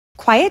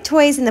Quiet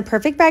toys in the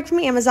perfect bag from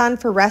Amazon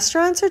for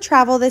restaurants or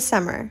travel this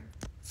summer.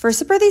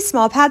 First up are these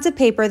small pads of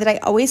paper that I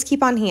always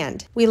keep on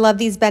hand. We love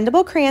these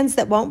bendable crayons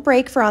that won't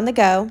break for on the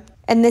go,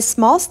 and this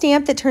small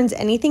stamp that turns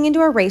anything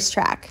into a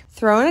racetrack.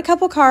 Throw in a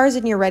couple cars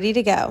and you're ready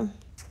to go.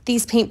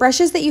 These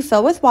paintbrushes that you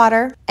fill with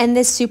water, and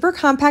this super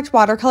compact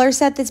watercolor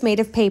set that's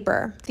made of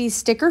paper. These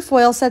sticker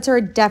foil sets are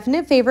a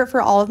definite favorite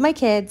for all of my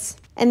kids,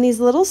 and these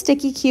little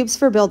sticky cubes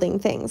for building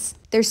things.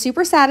 They're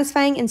super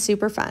satisfying and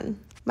super fun.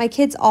 My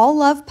kids all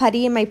love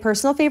putty, and my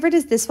personal favorite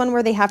is this one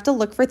where they have to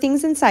look for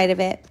things inside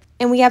of it.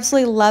 And we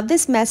absolutely love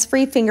this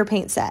mess-free finger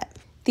paint set.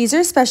 These are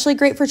especially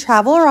great for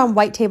travel or on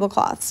white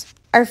tablecloths.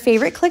 Our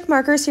favorite click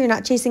markers so you're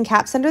not chasing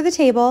caps under the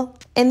table,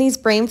 and these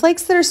brain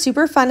flakes that are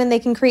super fun and they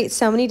can create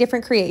so many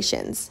different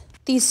creations.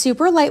 These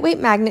super lightweight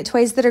magnet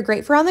toys that are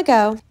great for on the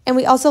go, and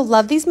we also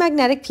love these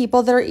magnetic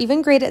people that are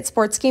even great at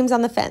sports games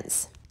on the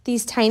fence.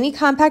 These tiny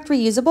compact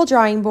reusable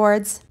drawing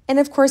boards, and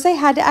of course I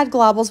had to add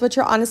globbles, which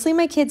are honestly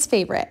my kids'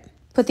 favorite.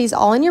 Put these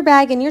all in your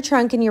bag and your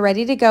trunk and you're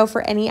ready to go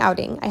for any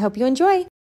outing. I hope you enjoy!